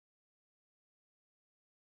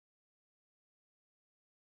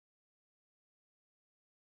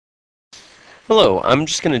Hello, I'm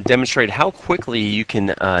just going to demonstrate how quickly you can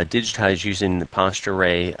digitize using the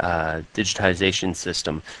PostureRay digitization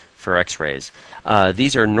system for X-rays.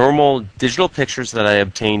 These are normal digital pictures that I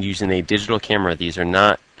obtained using a digital camera. These are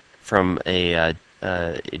not from a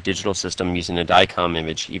digital system using a DICOM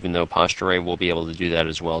image, even though PostureRay will be able to do that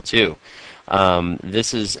as well too.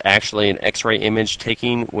 This is actually an X-ray image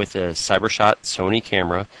taken with a CyberShot Sony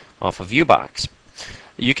camera off a ViewBox.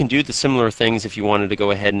 You can do the similar things if you wanted to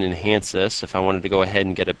go ahead and enhance this. If I wanted to go ahead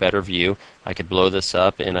and get a better view, I could blow this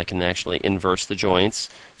up and I can actually inverse the joints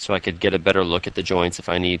so I could get a better look at the joints if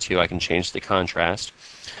I need to. I can change the contrast.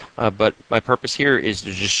 But my purpose here is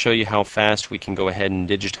to just show you how fast we can go ahead and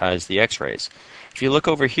digitize the x-rays. If you look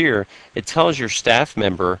over here, it tells your staff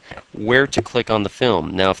member where to click on the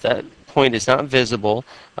film. Now if that point is not visible,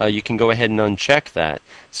 you can go ahead and uncheck that.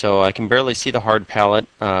 So I can barely see the hard palette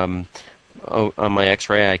on my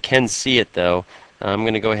x-ray. I can see it though. I'm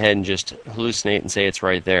going to go ahead and just hallucinate and say it's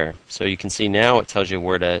right there. So you can see now it tells you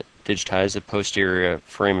where to digitize the posterior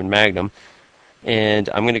foramen magnum. And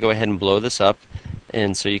I'm going to go ahead and blow this up,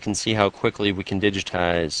 and so you can see how quickly we can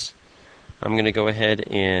digitize. I'm going to go ahead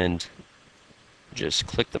and just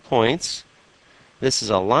click the points. This is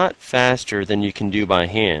a lot faster than you can do by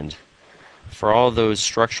hand. For all those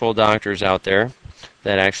structural doctors out there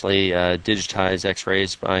that actually digitize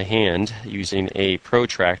x-rays by hand using a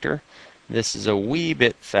protractor, this is a wee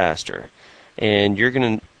bit faster. And you're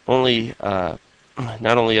going to only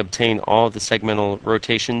not only obtain all of the segmental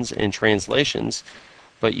rotations and translations,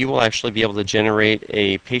 but you will actually be able to generate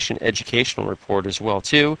a patient educational report as well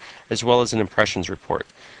too, as well as an impressions report.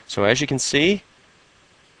 So as you can see,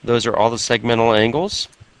 those are all the segmental angles.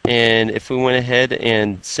 And if we went ahead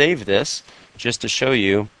and save this, just to show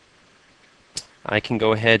you, I can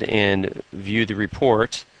go ahead and view the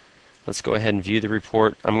report. Let's go ahead and view the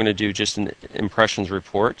report. I'm going to do just an impressions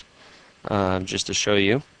report just to show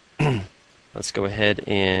you. Let's go ahead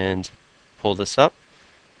and pull this up.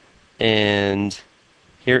 And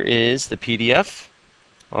here is the PDF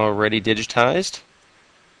already digitized.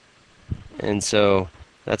 And so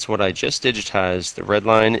that's what I just digitized. The red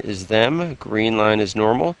line is them, green line is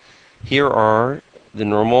normal. Here are the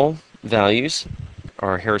normal values,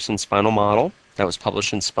 our Harrison spinal model that was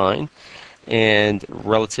published in Spine, and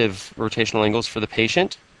relative rotational angles for the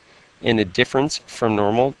patient, and the difference from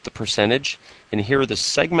normal, the percentage. And here are the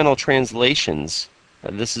segmental translations.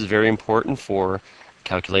 This is very important for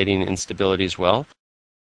calculating instability as well.